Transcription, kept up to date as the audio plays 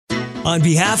On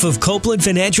behalf of Copeland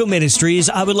Financial Ministries,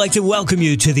 I would like to welcome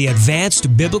you to the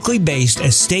Advanced Biblically Based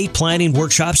Estate Planning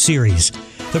Workshop Series.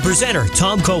 The presenter,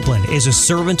 Tom Copeland, is a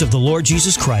servant of the Lord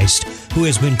Jesus Christ who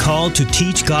has been called to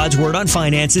teach God's Word on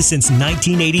finances since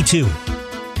 1982.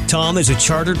 Tom is a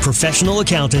chartered professional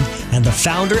accountant and the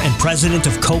founder and president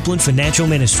of Copeland Financial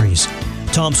Ministries.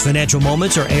 Tom's financial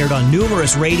moments are aired on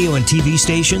numerous radio and TV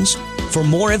stations. For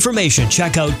more information,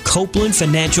 check out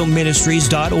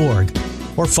copelandfinancialministries.org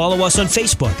or follow us on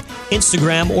Facebook,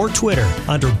 Instagram, or Twitter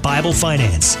under Bible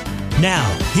Finance. Now,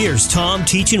 here's Tom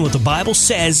teaching what the Bible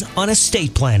says on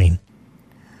estate planning.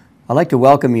 I'd like to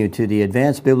welcome you to the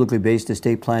Advanced Biblically Based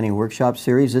Estate Planning Workshop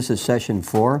Series. This is Session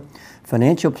 4,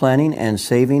 Financial Planning and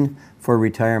Saving for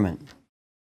Retirement.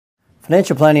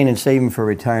 Financial planning and saving for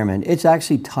retirement, it's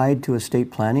actually tied to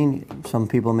estate planning. Some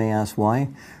people may ask why.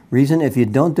 Reason, if you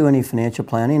don't do any financial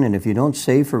planning and if you don't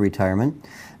save for retirement,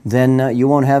 then you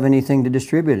won't have anything to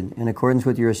distribute in accordance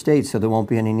with your estate, so there won't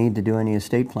be any need to do any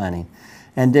estate planning.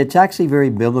 And it's actually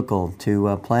very biblical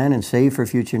to plan and save for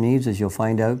future needs, as you'll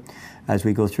find out as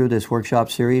we go through this workshop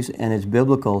series, and it's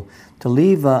biblical to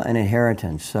leave an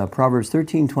inheritance. Proverbs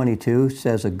 13:22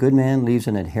 says, "A good man leaves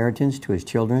an inheritance to his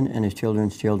children and his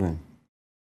children's children."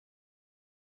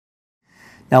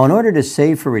 Now, in order to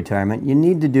save for retirement, you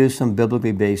need to do some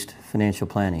biblically based financial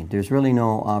planning. There's really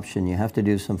no option. You have to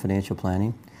do some financial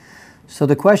planning. So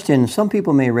the question, some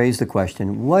people may raise the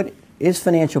question, what is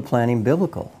financial planning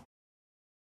biblical?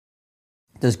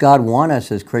 Does God want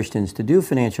us as Christians to do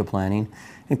financial planning,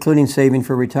 including saving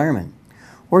for retirement?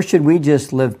 Or should we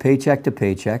just live paycheck to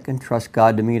paycheck and trust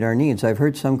God to meet our needs? I've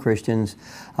heard some Christians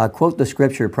quote the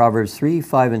scripture, Proverbs 3,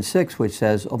 5, and 6, which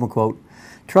says, open quote,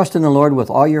 "Trust in the Lord with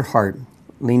all your heart,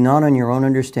 lean not on your own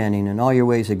understanding, in all your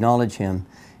ways acknowledge Him,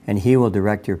 and He will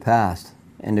direct your path."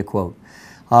 End of quote.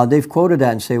 They've quoted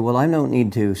that and say, well, I don't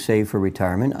need to save for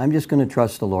retirement. I'm just going to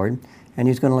trust the Lord, and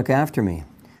He's going to look after me.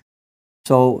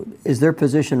 So is their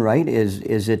position right?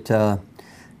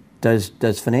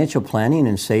 Does financial planning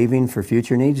and saving for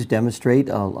future needs demonstrate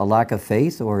a lack of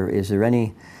faith, or is there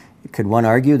any, could one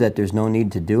argue that there's no need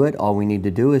to do it? All we need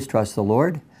to do is trust the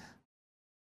Lord?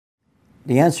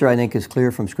 The answer, I think, is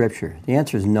clear from Scripture. The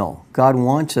answer is no. God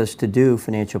wants us to do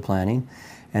financial planning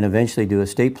and eventually do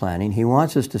estate planning. He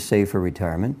wants us to save for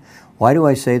retirement. Why do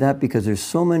I say that? Because there's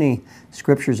so many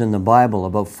scriptures in the Bible,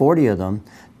 about 40 of them,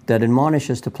 that admonish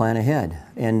us to plan ahead.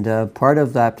 And part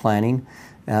of that planning,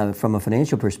 from a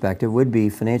financial perspective, would be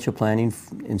financial planning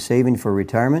and saving for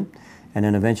retirement, and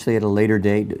then eventually at a later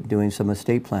date doing some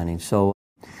estate planning. So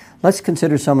let's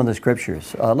consider some of the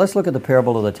scriptures. Let's look at the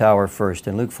parable of the tower first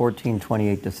in Luke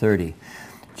 14:28-30.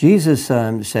 Jesus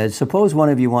said, suppose one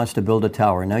of you wants to build a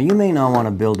tower. Now, you may not want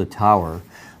to build a tower,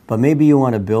 but maybe you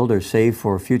want to build or save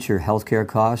for future healthcare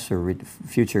costs or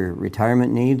future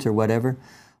retirement needs or whatever.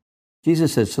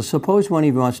 Jesus says, so suppose one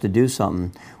of you wants to do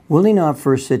something. Will he not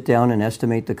first sit down and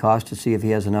estimate the cost to see if he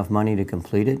has enough money to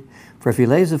complete it? For if he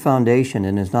lays the foundation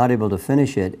and is not able to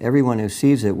finish it, everyone who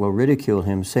sees it will ridicule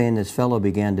him, saying, this fellow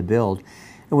began to build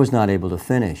and was not able to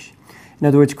finish. In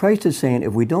other words, Christ is saying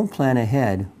if we don't plan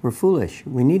ahead, we're foolish.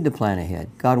 We need to plan ahead.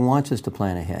 God wants us to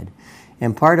plan ahead.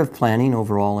 And part of planning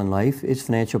overall in life is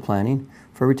financial planning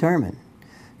for retirement.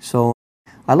 So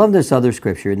I love this other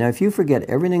scripture. Now, if you forget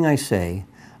everything I say,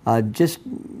 just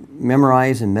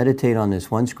memorize and meditate on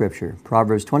this one scripture.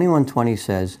 Proverbs 21:20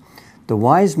 says, the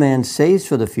wise man saves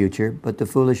for the future, but the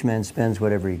foolish man spends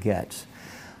whatever he gets.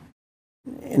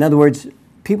 In other words,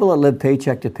 people that live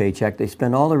paycheck to paycheck, they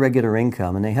spend all their regular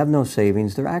income and they have no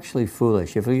savings, they're actually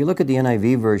foolish. If you look at the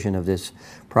NIV version of this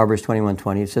Proverbs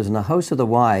 21:20, it says, in the house of the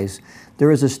wise,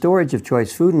 there is a storage of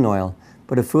choice food and oil,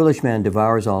 but a foolish man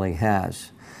devours all he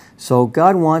has. So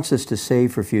God wants us to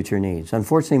save for future needs.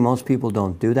 Unfortunately, most people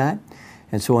don't do that.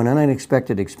 And so when an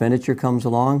unexpected expenditure comes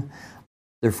along,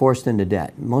 they're forced into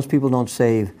debt. Most people don't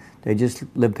save. They just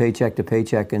live paycheck to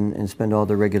paycheck and spend all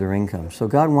their regular income. So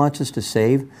God wants us to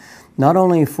save, not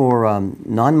only for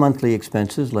non-monthly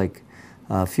expenses like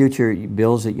future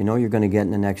bills that you know you're going to get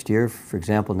in the next year, for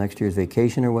example, next year's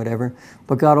vacation or whatever,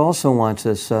 but God also wants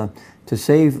us to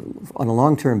save on a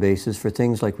long-term basis for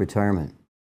things like retirement.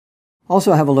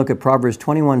 Also have a look at Proverbs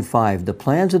 21:5. The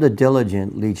plans of the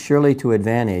diligent lead surely to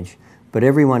advantage, but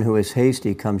everyone who is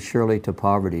hasty comes surely to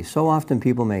poverty. So often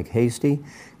people make hasty,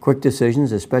 quick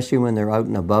decisions, especially when they're out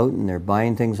and about and they're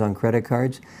buying things on credit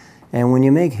cards. And when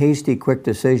you make hasty, quick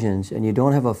decisions and you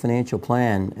don't have a financial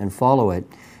plan and follow it,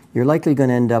 you're likely going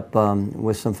to end up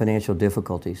with some financial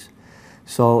difficulties.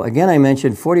 So again, I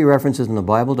mentioned 40 references in the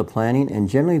Bible to planning, and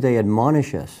generally they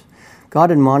admonish us. God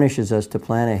admonishes us to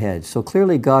plan ahead. So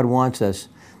clearly God wants us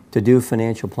to do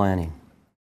financial planning.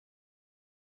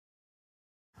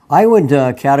 I would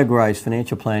categorize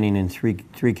financial planning in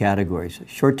three categories: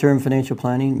 short-term financial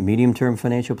planning, medium-term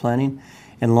financial planning,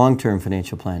 and long-term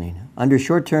financial planning. Under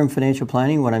short-term financial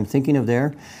planning, what I'm thinking of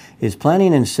there is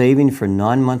planning and saving for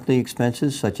non-monthly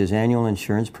expenses such as annual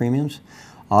insurance premiums,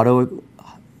 auto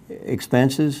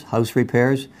expenses, house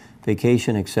repairs,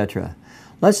 vacation, etc.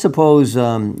 Let's suppose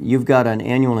you've got an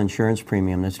annual insurance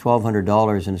premium that's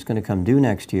 $1,200 and it's going to come due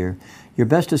next year. You're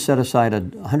best to set aside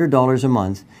 $100 a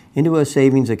month into a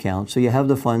savings account so you have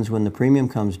the funds when the premium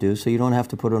comes due, so you don't have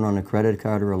to put it on a credit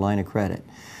card or a line of credit.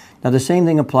 Now, the same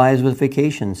thing applies with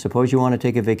vacations. Suppose you want to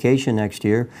take a vacation next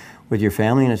year with your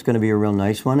family and it's going to be a real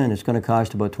nice one and it's going to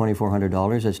cost about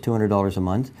 $2,400. That's $200 a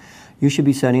month. You should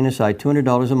be setting aside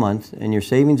 $200 a month in your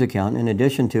savings account in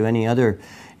addition to any other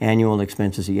annual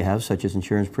expenses that you have, such as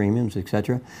insurance premiums,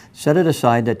 etc. Set it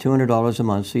aside, that $200 a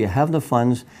month, so you have the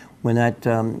funds when that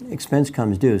expense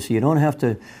comes due. So you don't have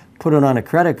to put it on a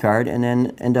credit card and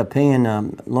then end up paying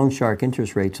loan shark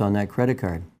interest rates on that credit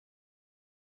card.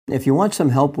 If you want some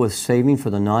help with saving for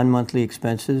the non-monthly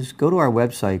expenses, go to our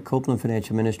website,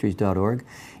 copelandfinancialministries.org,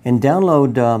 and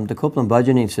download the Copeland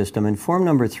Budgeting System, and form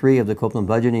number 3 of the Copeland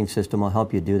Budgeting System will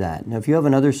help you do that. Now, if you have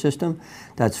another system,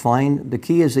 that's fine. The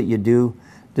key is that you do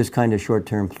this kind of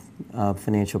short-term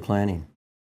financial planning.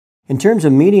 In terms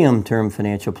of medium-term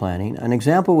financial planning, an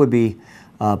example would be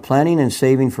planning and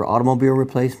saving for automobile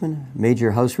replacement,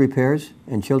 major house repairs,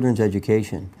 and children's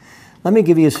education. Let me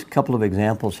give you a couple of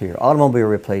examples here. Automobile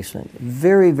replacement.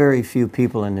 Very, very few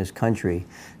people in this country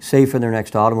save for their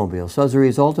next automobile. So as a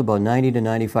result, about 90 to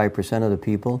 95% of the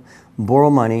people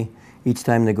borrow money each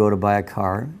time they go to buy a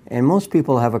car. And most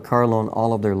people have a car loan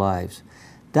all of their lives.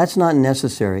 That's not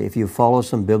necessary if you follow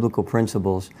some biblical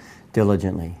principles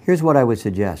diligently. Here's what I would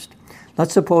suggest.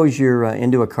 Let's suppose you're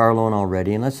into a car loan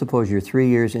already, and let's suppose you're 3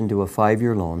 years into a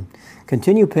 5-year loan.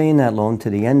 Continue paying that loan to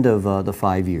the end of the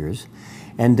 5 years.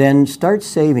 And then start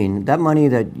saving that money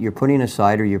that you're putting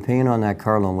aside or you're paying on that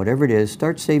car loan, whatever it is,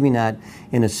 start saving that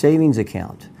in a savings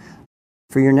account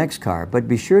for your next car. But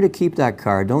be sure to keep that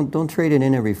car. Don't trade it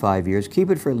in every 5 years.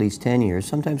 Keep it for at least 10 years.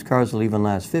 Sometimes cars will even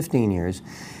last 15 years.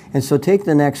 And so take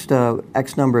the next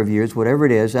X number of years, whatever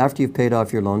it is, after you've paid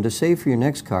off your loan, to save for your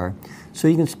next car so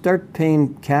you can start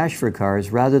paying cash for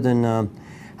cars rather than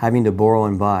having to borrow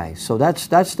and buy. So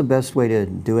that's the best way to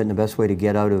do it and the best way to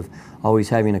get out of always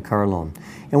having a car loan.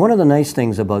 And one of the nice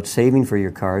things about saving for your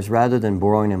cars rather than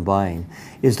borrowing and buying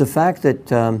is the fact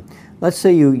that let's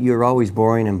say you're always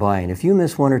borrowing and buying. If you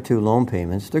miss 1 or 2 loan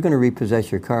payments, they're going to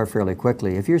repossess your car fairly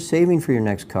quickly. If you're saving for your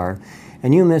next car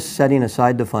and you miss setting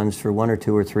aside the funds for 1 or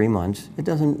 2 or 3 months,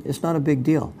 it's not a big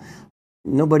deal.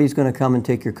 Nobody's going to come and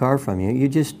take your car from you. You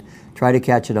just try to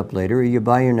catch it up later, or you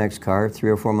buy your next car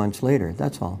 3 or 4 months later.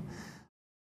 That's all.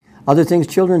 Other things,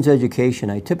 children's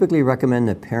education. I typically recommend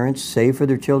that parents save for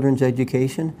their children's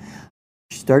education.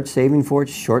 Start saving for it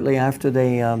shortly after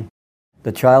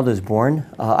the child is born.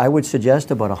 I would suggest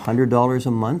about $100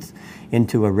 a month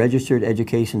into a registered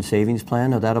education savings plan.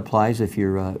 Now that applies if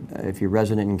you're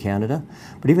resident in Canada.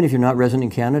 But even if you're not resident in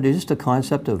Canada, it's just a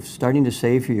concept of starting to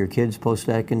save for your kids'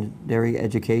 post-secondary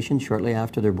education shortly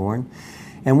after they're born.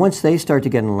 And once they start to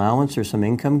get an allowance or some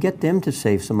income, get them to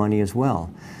save some money as well.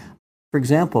 For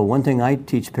example, one thing I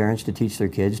teach parents to teach their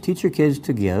kids, teach your kids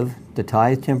to give. The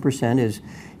tithe, 10%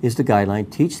 is the guideline.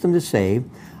 Teach them to save.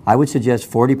 I would suggest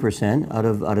 40% out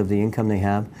of the income they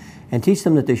have, and teach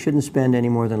them that they shouldn't spend any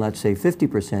more than, let's say,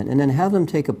 50%, and then have them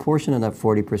take a portion of that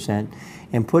 40%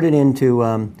 and put it into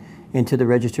the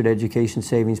registered education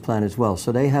savings plan as well.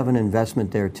 So they have an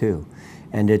investment there too.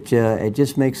 And it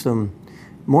just makes them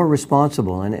more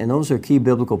responsible. And those are key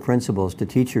biblical principles to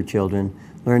teach your children.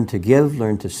 Learn to give,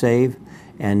 learn to save,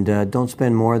 and don't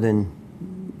spend more than,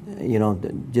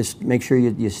 just make sure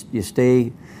you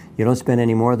don't spend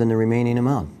any more than the remaining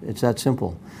amount. It's that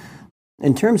simple.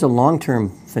 In terms of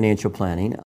long-term financial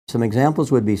planning, some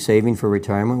examples would be saving for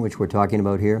retirement, which we're talking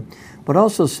about here, but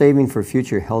also saving for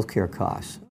future healthcare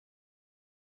costs.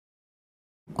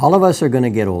 All of us are going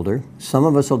to get older. Some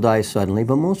of us will die suddenly,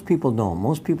 but most people don't.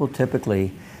 Most people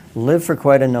typically live for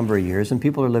quite a number of years, and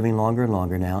people are living longer and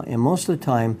longer now. And most of the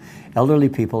time, elderly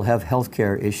people have health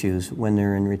care issues when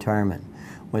they're in retirement,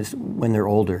 when they're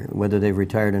older, whether they've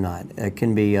retired or not. It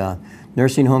can be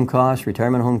nursing home costs,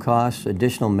 retirement home costs,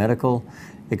 additional medical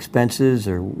expenses,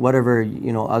 or whatever,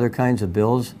 other kinds of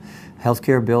bills,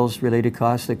 healthcare bills, related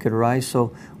costs that could arise.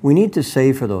 So we need to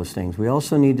save for those things. We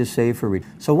also need to save for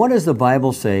So what does the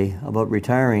Bible say about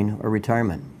retiring or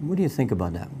retirement? What do you think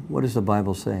about that? What does the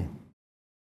Bible say?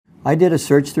 I did a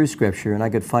search through Scripture, and I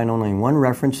could find only one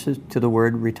reference to the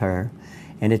word retire,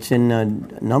 and it's in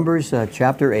Numbers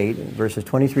chapter 8, verses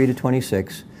 23 to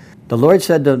 26. The Lord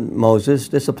said to Moses,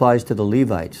 this applies to the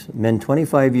Levites, men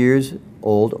 25 years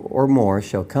old or more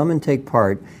shall come and take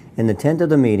part in the tent of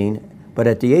the meeting, but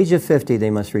at the age of 50 they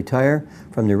must retire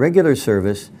from the regular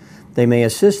service. They may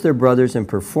assist their brothers in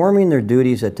performing their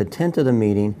duties at the tent of the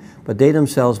meeting, but they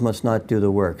themselves must not do the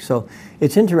work. So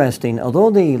it's interesting, although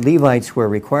the Levites were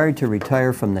required to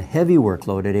retire from the heavy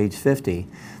workload at age 50,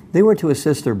 they were to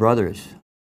assist their brothers.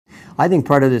 I think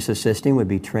part of this assisting would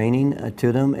be training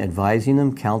to them, advising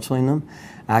them, counseling them,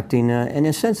 acting, and in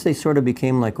a sense they sort of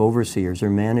became like overseers or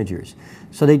managers.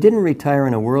 So they didn't retire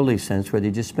in a worldly sense where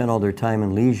they just spent all their time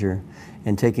in leisure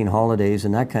and taking holidays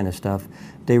and that kind of stuff.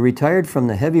 They retired from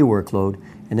the heavy workload,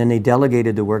 and then they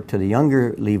delegated the work to the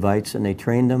younger Levites, and they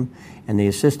trained them and they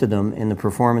assisted them in the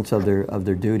performance of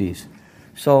their duties.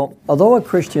 So, although a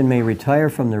Christian may retire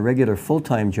from their regular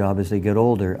full-time job as they get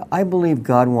older, I believe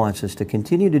God wants us to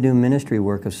continue to do ministry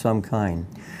work of some kind.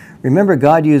 Remember,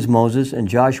 God used Moses and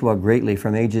Joshua greatly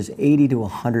from ages 80 to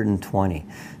 120.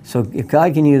 So if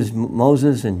God can use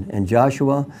Moses and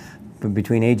Joshua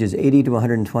between ages 80 to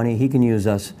 120, He can use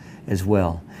us as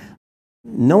well.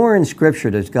 Nowhere in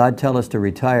Scripture does God tell us to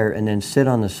retire and then sit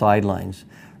on the sidelines.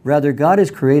 Rather, God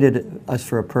has created us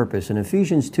for a purpose. In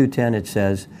Ephesians 2:10 it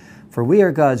says, "For we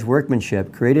are God's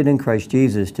workmanship, created in Christ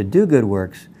Jesus to do good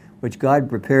works, which God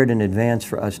prepared in advance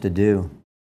for us to do."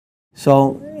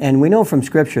 So, and we know from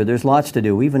Scripture there's lots to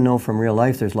do. We even know from real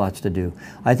life there's lots to do.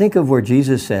 I think of where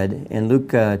Jesus said in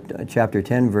Luke chapter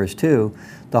 10, verse 2,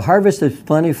 "The harvest is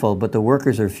plentiful, but the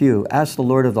workers are few. Ask the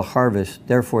Lord of the harvest,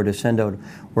 therefore, to send out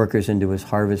workers into His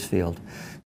harvest field."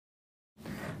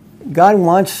 God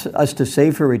wants us to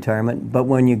save for retirement, but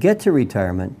when you get to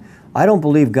retirement, I don't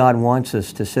believe God wants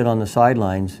us to sit on the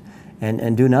sidelines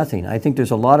and do nothing. I think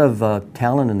there's a lot of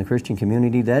talent in the Christian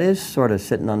community that is sort of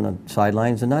sitting on the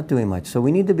sidelines and not doing much. So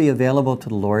we need to be available to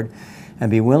the Lord and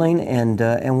be willing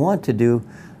and want to do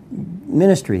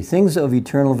ministry, things of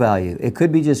eternal value. It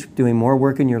could be just doing more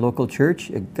work in your local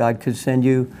church. God could send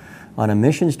you on a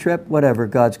missions trip, whatever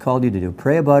God's called you to do.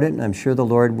 Pray about it, and I'm sure the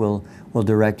Lord will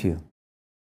direct you.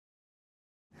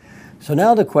 So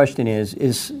now the question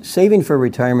is saving for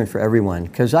retirement for everyone?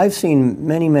 Because I've seen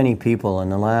many, many people in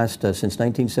the last, since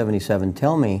 1977,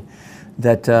 tell me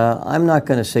that I'm not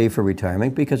going to save for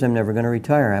retirement because I'm never going to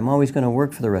retire. I'm always going to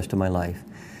work for the rest of my life.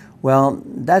 Well,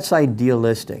 that's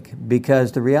idealistic,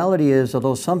 because the reality is,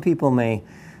 although some people may,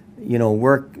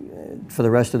 work for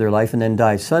the rest of their life and then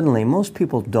die suddenly, most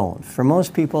people don't. For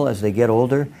most people, as they get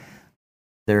older,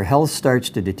 their health starts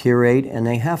to deteriorate and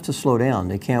they have to slow down.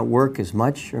 They can't work as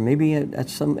much, or maybe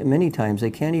many times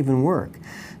they can't even work.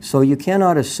 So you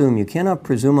cannot assume, you cannot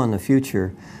presume on the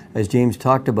future, as James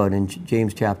talked about in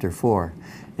James chapter 4.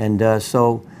 And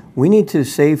so we need to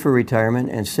save for retirement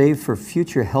and save for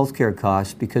future healthcare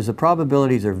costs, because the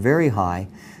probabilities are very high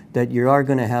that you are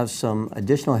going to have some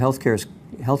additional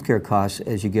healthcare costs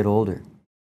as you get older.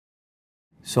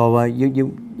 So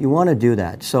you want to do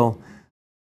that. So.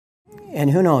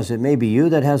 And who knows, it may be you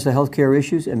that has the healthcare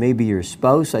issues, it may be your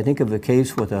spouse. I think of a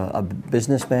case with a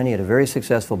businessman. He had a very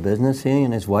successful business. He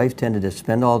and his wife tended to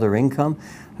spend all their income.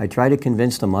 I tried to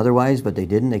convince them otherwise, but they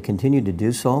didn't. They continued to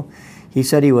do so. He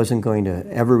said he wasn't going to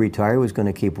ever retire, he was going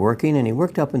to keep working, and he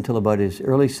worked up until about his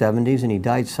early 70s, and he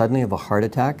died suddenly of a heart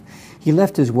attack. He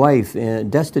left his wife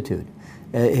destitute.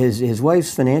 His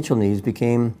wife's financial needs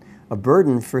became a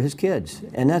burden for his kids,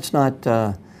 and that's not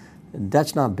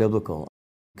biblical.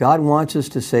 God wants us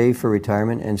to save for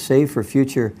retirement and save for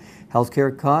future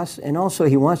healthcare costs, and also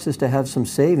He wants us to have some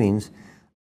savings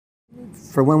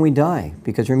for when we die.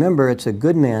 Because remember, it's a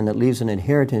good man that leaves an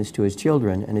inheritance to his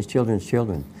children and his children's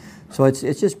children. So it's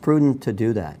just prudent to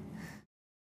do that.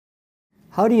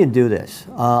 How do you do this?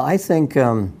 I think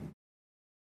one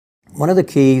of the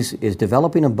keys is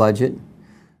developing a budget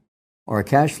or a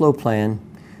cash flow plan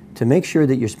to make sure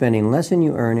that you're spending less than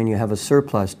you earn and you have a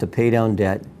surplus to pay down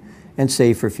debt and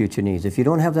save for future needs. If you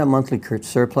don't have that monthly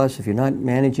surplus, if you're not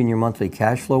managing your monthly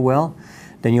cash flow well,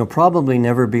 then you'll probably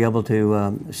never be able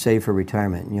to save for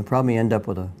retirement. And you'll probably end up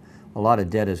with a lot of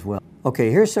debt as well. Okay,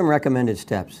 here's some recommended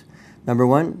steps. Number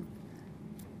one,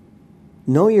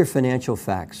 know your financial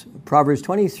facts. Proverbs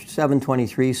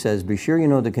 27:23 says, "Be sure you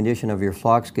know the condition of your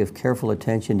flocks, give careful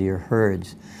attention to your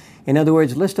herds." In other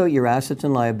words, list out your assets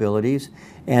and liabilities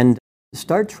and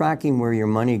start tracking where your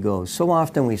money goes. So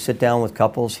often we sit down with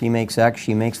couples, he makes X,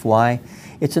 she makes Y.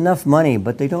 It's enough money,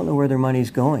 but they don't know where their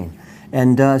money's going.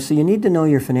 And so you need to know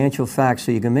your financial facts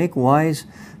so you can make wise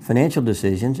financial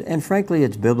decisions, and frankly,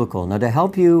 it's biblical. Now, to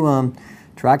help you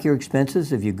track your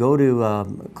expenses, if you go to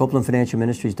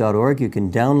CopelandFinancialMinistries.org, you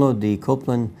can download the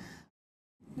Copeland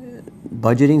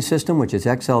budgeting system, which is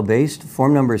Excel-based.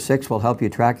 Form number 6 will help you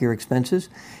track your expenses.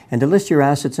 And to list your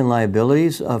assets and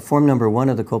liabilities, form number 1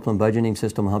 of the Copeland budgeting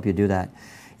system will help you do that.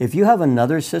 If you have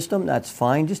another system, that's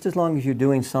fine, just as long as you're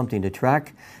doing something to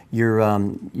track your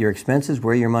expenses,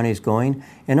 where your money is going,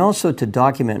 and also to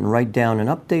document and write down and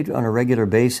update on a regular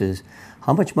basis,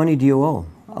 how much money do you owe?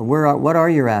 What are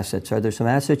your assets? Are there some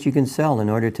assets you can sell in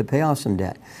order to pay off some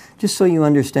debt? Just so you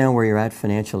understand where you're at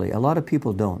financially. A lot of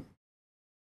people don't.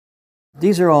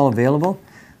 These are all available.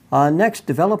 Next,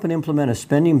 develop and implement a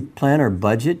spending plan or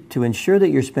budget to ensure that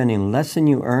you're spending less than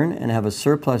you earn and have a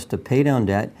surplus to pay down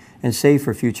debt and save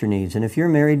for future needs. And if you're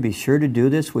married, be sure to do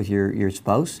this with your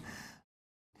spouse.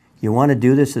 You want to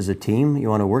do this as a team. You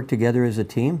want to work together as a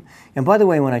team. And by the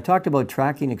way, when I talked about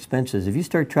tracking expenses, if you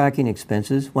start tracking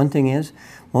expenses, one thing is,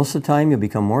 most of the time you'll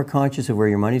become more conscious of where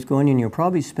your money's going and you'll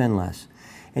probably spend less.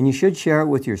 And you should share it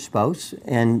with your spouse,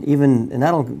 and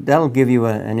that'll give you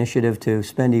an initiative to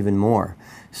spend even more.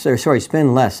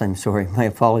 Spend less. My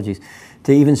apologies.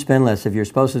 To even spend less if your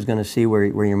spouse is going to see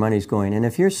where your money's going. And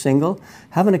if you're single,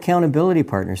 have an accountability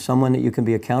partner, someone that you can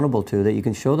be accountable to, that you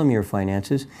can show them your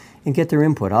finances and get their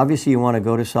input. Obviously, you want to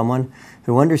go to someone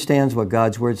who understands what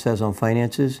God's Word says on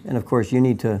finances, and of course, you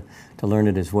need to learn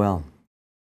it as well.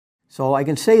 So I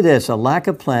can say this: a lack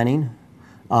of planning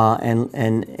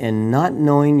and not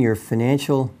knowing your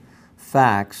financial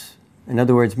facts, in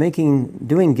other words,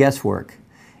 doing guesswork,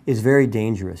 is very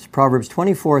dangerous. Proverbs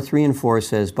 24:3-4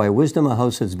 says, "By wisdom a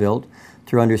house is built,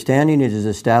 through understanding it is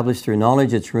established, through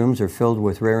knowledge its rooms are filled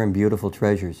with rare and beautiful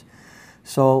treasures."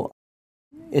 So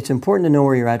it's important to know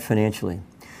where you're at financially.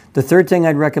 The third thing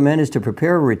I'd recommend is to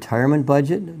prepare a retirement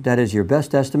budget. That is your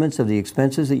best estimates of the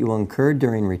expenses that you will incur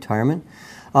during retirement.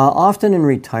 Often in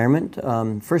retirement,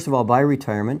 first of all, by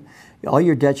retirement, all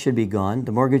your debt should be gone.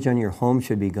 The mortgage on your home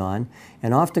should be gone.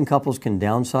 And often couples can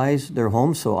downsize their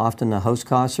homes, so often the house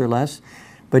costs are less.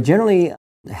 But generally,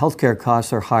 healthcare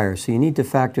costs are higher, so you need to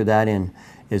factor that in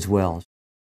as well.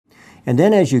 And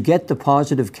then as you get the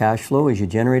positive cash flow, as you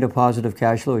generate a positive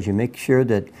cash flow, as you make sure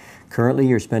that currently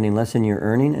you're spending less than you're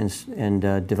earning and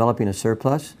developing a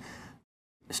surplus,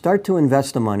 start to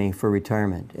invest the money for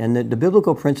retirement. And the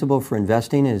biblical principle for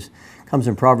investing comes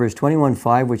in Proverbs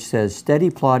 21:5, which says, "Steady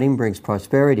plotting brings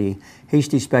prosperity,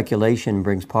 hasty speculation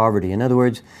brings poverty." In other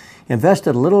words, invest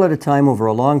a little at a time over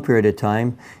a long period of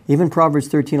time. Even Proverbs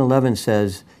 13:11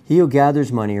 says, "He who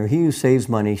gathers money or he who saves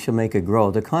money shall make it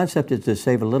grow." The concept is to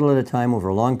save a little at a time over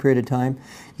a long period of time.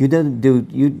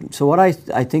 So what I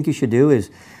think you should do is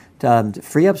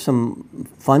free up some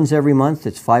funds every month.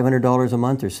 It's $500 a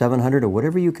month or $700 or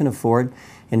whatever you can afford.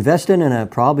 Invest it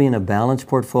probably in a balanced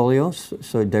portfolio,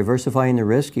 so diversifying the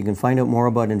risk. You can find out more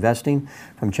about investing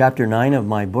from Chapter 9 of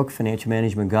my book, Financial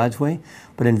Management God's Way.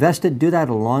 But do that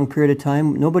a long period of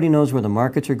time. Nobody knows where the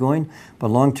markets are going, but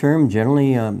long term,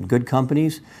 generally good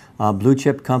companies, blue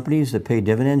chip companies that pay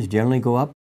dividends generally go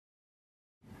up.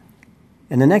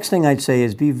 And the next thing I'd say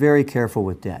is be very careful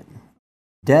with debt.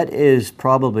 Debt is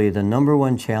probably the number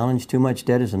one challenge. Too much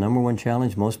debt is the number one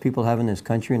challenge most people have in this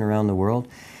country and around the world.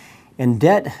 And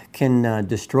debt can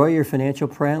destroy your financial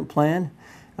plan.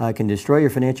 It can destroy your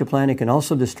financial plan. It can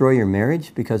also destroy your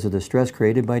marriage because of the stress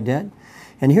created by debt.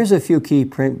 And here's a few key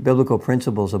biblical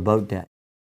principles about debt.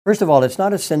 First of all, it's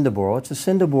not a sin to borrow. It's a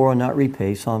sin to borrow and not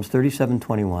repay, Psalms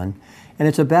 37:21. And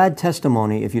it's a bad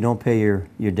testimony if you don't pay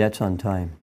your debts on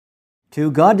time. 2,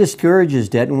 God discourages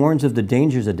debt and warns of the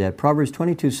dangers of debt. Proverbs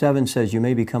 22:7 says you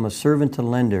may become a servant to the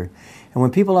lender. And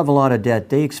when people have a lot of debt,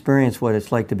 they experience what it's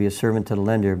like to be a servant to the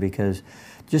lender, because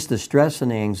just the stress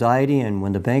and the anxiety, and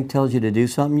when the bank tells you to do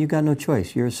something, you've got no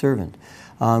choice. You're a servant.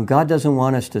 God doesn't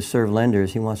want us to serve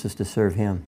lenders. He wants us to serve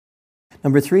Him.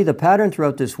 Number 3, the pattern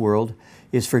throughout this world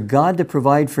is for God to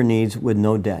provide for needs with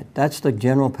no debt. That's the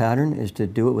general pattern, is to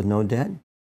do it with no debt.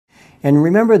 And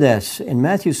remember this, in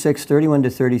Matthew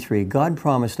 6:31-33, God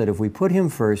promised that if we put Him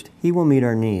first, He will meet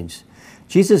our needs.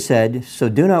 Jesus said, "So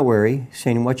do not worry,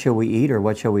 saying, what shall we eat, or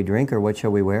what shall we drink, or what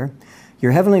shall we wear?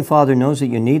 Your heavenly Father knows that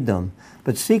you need them,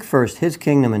 but seek first His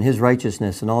kingdom and His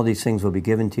righteousness, and all these things will be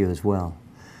given to you as well."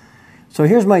 So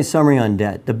here's my summary on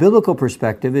debt. The biblical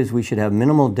perspective is we should have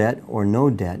minimal debt or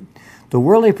no debt. The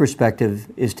worldly perspective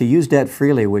is to use debt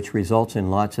freely, which results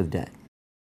in lots of debt.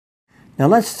 Now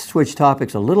let's switch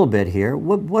topics a little bit here.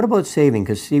 What about saving?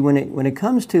 Because see, when it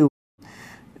comes to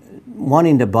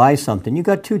wanting to buy something, you've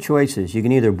got two choices. You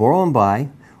can either borrow and buy,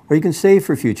 or you can save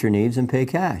for future needs and pay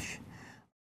cash.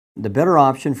 The better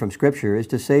option from Scripture is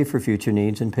to save for future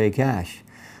needs and pay cash.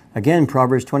 Again,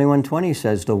 Proverbs 21:20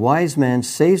 says, "The wise man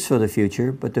saves for the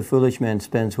future, but the foolish man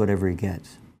spends whatever he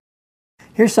gets."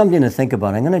 Here's something to think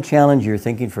about. I'm going to challenge your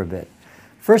thinking for a bit.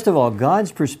 First of all,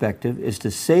 God's perspective is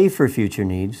to save for future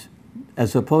needs,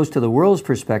 as opposed to the world's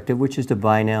perspective, which is to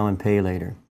buy now and pay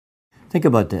later. Think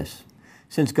about this.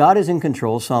 Since God is in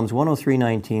control, Psalms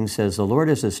 103:19 says, "The Lord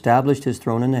has established His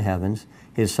throne in the heavens.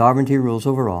 His sovereignty rules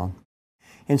over all."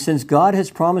 And since God has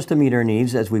promised to meet our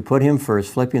needs as we put Him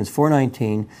first, Philippians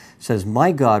 4:19 says,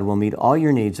 "My God will meet all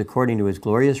your needs according to His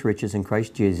glorious riches in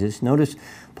Christ Jesus." Notice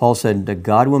Paul said that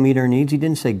God will meet our needs. He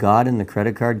didn't say God in the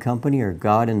credit card company or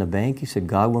God in the bank. He said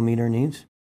God will meet our needs.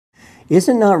 Is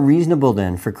it not reasonable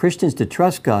then for Christians to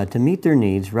trust God to meet their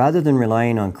needs rather than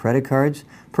relying on credit cards,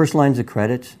 personal lines of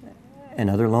credit, and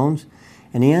other loans?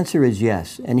 And the answer is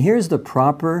yes. And here's the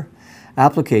proper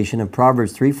application of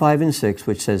Proverbs 3, 5, and 6,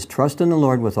 which says, "Trust in the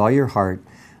Lord with all your heart,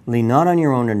 lean not on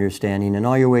your own understanding, in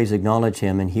all your ways acknowledge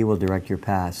Him, and He will direct your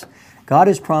paths." God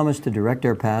has promised to direct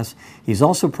our paths. He's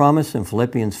also promised in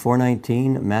Philippians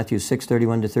 4:19, Matthew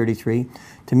 6:31-33,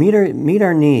 to meet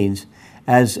our needs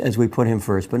as we put Him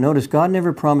first. But notice, God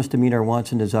never promised to meet our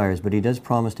wants and desires, but He does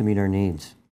promise to meet our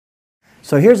needs.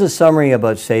 So here's a summary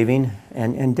about saving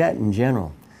and debt in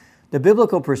general. The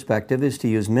biblical perspective is to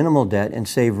use minimal debt and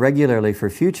save regularly for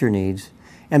future needs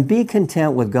and be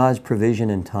content with God's provision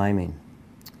and timing.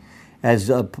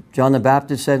 As John the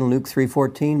Baptist said in Luke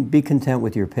 3:14, "Be content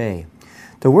with your pay."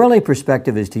 The worldly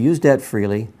perspective is to use debt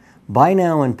freely, buy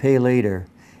now and pay later,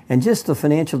 and just the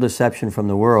financial deception from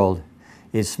the world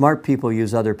is smart people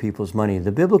use other people's money.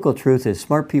 The biblical truth is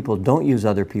smart people don't use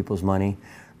other people's money.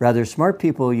 Rather, smart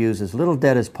people use as little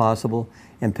debt as possible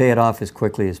and pay it off as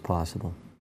quickly as possible.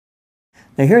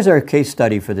 Now here's our case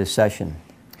study for this session.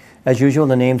 As usual,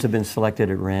 the names have been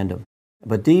selected at random.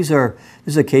 But this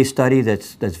is a case study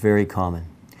that's very common.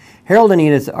 Harold and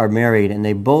Edith are married, and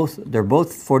they're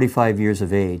both 45 years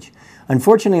of age.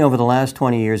 Unfortunately, over the last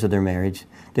 20 years of their marriage,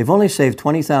 they've only saved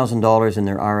 $20,000 in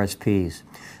their RSPs.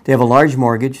 They have a large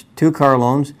mortgage, 2 car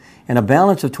loans, and a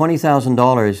balance of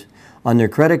 $20,000 on their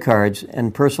credit cards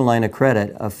and personal line of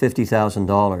credit of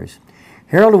 $50,000.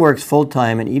 Harold works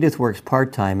full-time and Edith works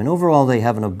part-time, and overall they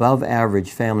have an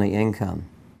above-average family income.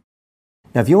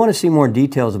 Now, if you want to see more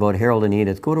details about Harold and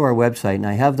Edith, go to our website, and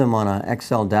I have them on an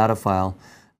Excel data file,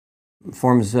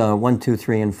 Forms 1, 2,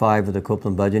 3, and 5 of the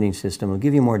Copeland Budgeting System. It'll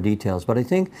give you more details. But I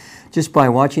think just by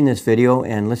watching this video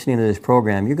and listening to this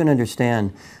program, you're going to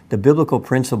understand the biblical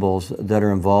principles that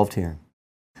are involved here.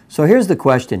 So here's the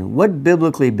question. What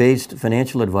biblically based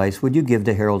financial advice would you give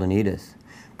to Harold and Edith?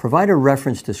 Provide a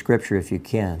reference to Scripture if you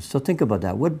can. So think about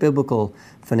that. What biblical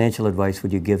financial advice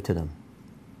would you give to them?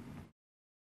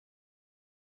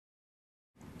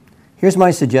 Here's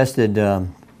my suggested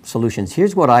solutions.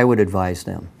 Here's what I would advise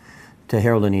them to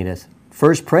Harold and Edith.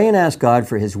 First, pray and ask God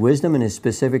for His wisdom and His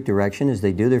specific direction as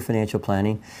they do their financial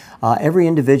planning. Every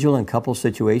individual and couple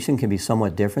situation can be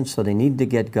somewhat different, so they need to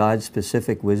get God's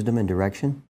specific wisdom and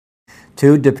direction.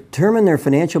 2, determine their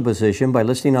financial position by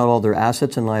listing out all their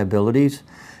assets and liabilities,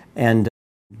 and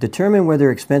determine where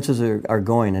their expenses are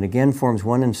going. And again, Forms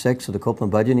 1 and 6 of the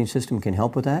Copeland Budgeting System can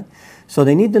help with that. So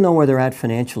they need to know where they're at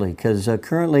financially, because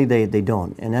currently they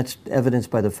don't. And that's evidenced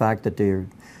by the fact that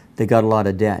they got a lot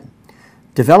of debt.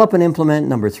 Develop and implement,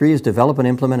 number 3 is develop and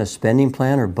implement a spending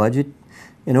plan or budget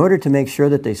in order to make sure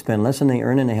that they spend less than they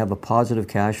earn and they have a positive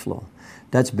cash flow.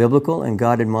 That's biblical, and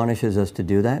God admonishes us to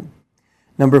do that.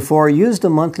 Number 4, use the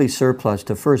monthly surplus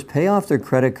to first pay off their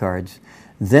credit cards,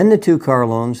 then the 2 car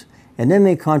loans, and then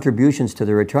make contributions to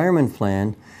the retirement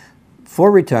plan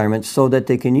for retirement so that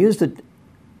they can use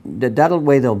that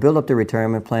way they'll build up their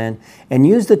retirement plan and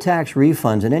use the tax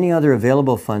refunds and any other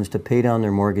available funds to pay down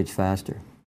their mortgage faster.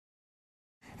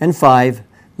 And 5,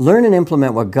 learn and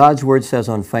implement what God's Word says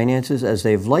on finances, as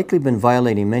they've likely been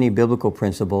violating many biblical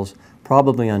principles,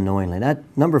 probably unknowingly. That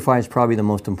number 5 is probably the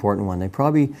most important one. They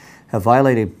probably have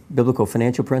violated biblical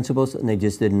financial principles and they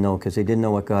just didn't know, because they didn't know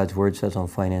what God's Word says on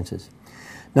finances.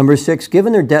 Number 6,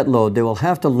 given their debt load, they will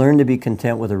have to learn to be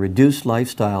content with a reduced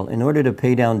lifestyle in order to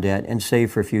pay down debt and save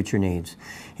for future needs.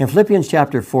 In Philippians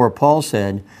chapter 4, Paul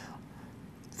said,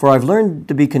 "For I've learned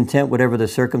to be content whatever the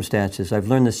circumstances. I've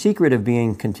learned the secret of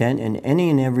being content in any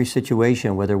and every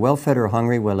situation, whether well-fed or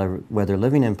hungry, whether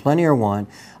living in plenty or want.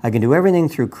 I can do everything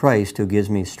through Christ who gives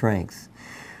me strength."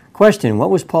 Question,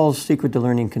 what was Paul's secret to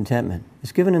learning contentment?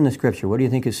 It's given in the Scripture. What do you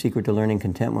think his secret to learning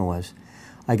contentment was?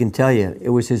 I can tell you, it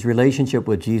was his relationship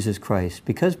with Jesus Christ.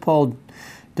 Because Paul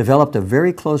developed a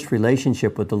very close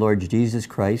relationship with the Lord Jesus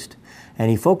Christ,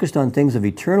 and he focused on things of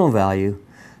eternal value,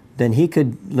 then he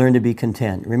could learn to be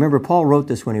content. Remember, Paul wrote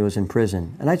this when he was in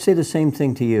prison. And I'd say the same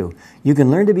thing to you. You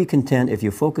can learn to be content if you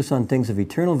focus on things of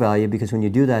eternal value, because when you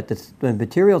do that, the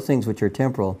material things which are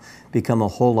temporal become a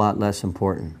whole lot less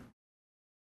important.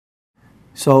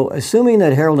 So, assuming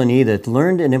that Harold and Edith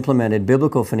learned and implemented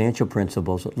biblical financial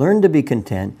principles, learned to be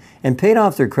content, and paid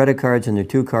off their credit cards and their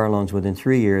 2 car loans within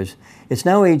 3 years, it's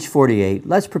now age 48.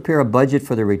 Let's prepare a budget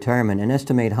for their retirement and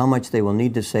estimate how much they will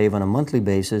need to save on a monthly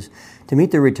basis to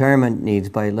meet their retirement needs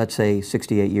by, let's say,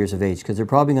 68 years of age, because they're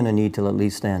probably going to need till at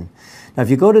least then. Now, if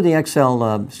you go to the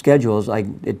Excel schedules,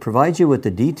 it provides you with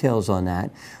the details on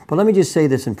that. But let me just say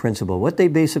this in principle. What they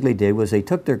basically did was they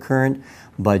took their current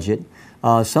budget.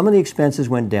 Some of the expenses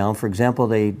went down. For example,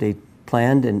 they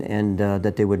planned and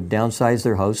that they would downsize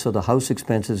their house, so the house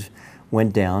expenses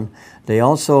went down. They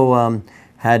also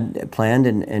had planned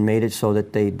and made it so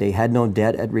that they had no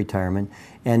debt at retirement.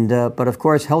 But of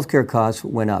course, healthcare costs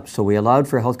went up. So we allowed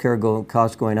for healthcare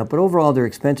costs going up. But overall, their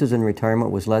expenses in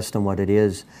retirement was less than what it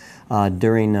is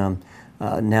during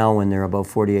now when they're about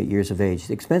 48 years of age.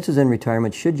 The expenses in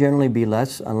retirement should generally be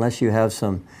less unless you have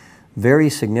some very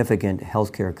significant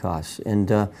healthcare costs.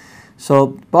 And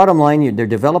so bottom line, they're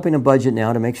developing a budget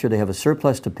now to make sure they have a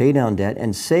surplus to pay down debt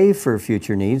and save for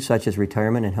future needs such as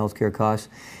retirement and healthcare costs.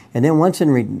 And then once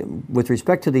with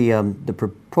respect to the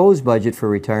proposed budget for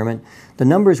retirement, the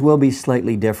numbers will be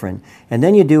slightly different. And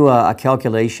then you do a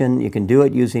calculation. You can do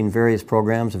it using various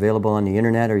programs available on the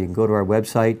internet, or you can go to our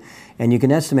website, and you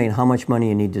can estimate how much money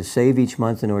you need to save each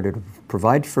month in order to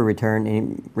provide for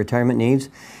retirement needs.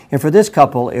 And for this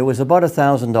couple, it was about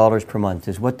 $1,000 per month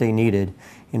is what they needed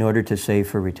in order to save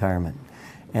for retirement.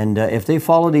 And if they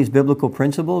follow these biblical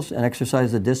principles and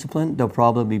exercise the discipline, they'll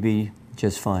probably be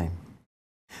just fine.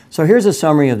 So here's a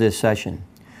summary of this session.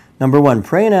 Number 1,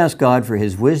 pray and ask God for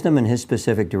His wisdom and His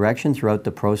specific direction throughout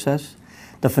the process.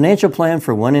 The financial plan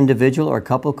for one individual or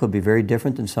couple could be very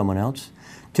different than someone else.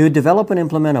 2, develop and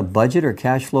implement a budget or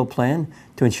cash flow plan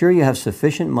to ensure you have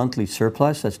sufficient monthly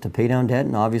surplus, that's to pay down debt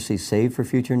and obviously save for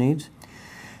future needs.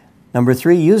 Number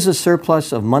 3, use the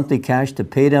surplus of monthly cash to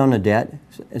pay down the debt,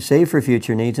 save for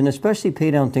future needs, and especially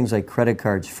pay down things like credit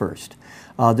cards first.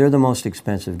 They're the most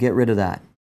expensive. Get rid of that.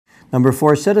 Number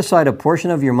 4, set aside a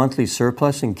portion of your monthly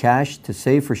surplus in cash to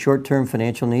save for short-term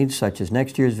financial needs such as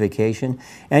next year's vacation,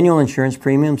 annual insurance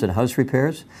premiums, and house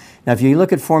repairs. Now, if you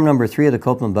look at form number 3 of the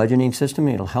Copeland Budgeting System,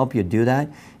 it'll help you do that.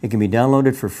 It can be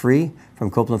downloaded for free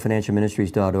from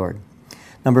CopelandFinancialMinistries.org.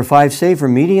 Number 5, save for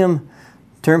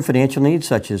medium-term financial needs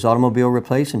such as automobile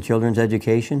replace and children's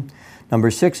education.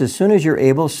 Number 6, as soon as you're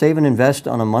able, save and invest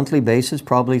on a monthly basis,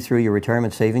 probably through your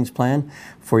retirement savings plan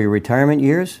for your retirement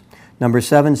years. Number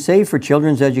 7, save for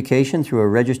children's education through a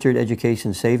registered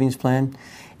education savings plan.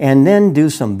 And then do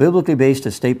some biblically based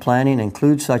estate planning.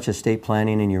 Include such estate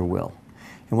planning in your will.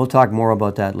 And we'll talk more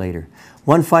about that later.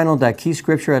 One final, that key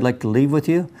scripture I'd like to leave with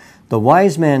you. The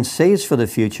wise man saves for the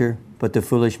future, but the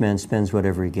foolish man spends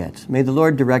whatever he gets. May the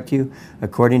Lord direct you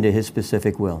according to His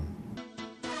specific will.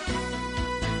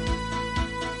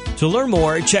 To learn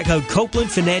more, check out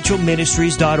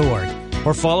CopelandFinancialMinistries.org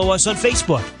or follow us on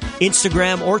Facebook,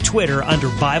 Instagram, or Twitter under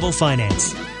Bible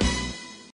Finance.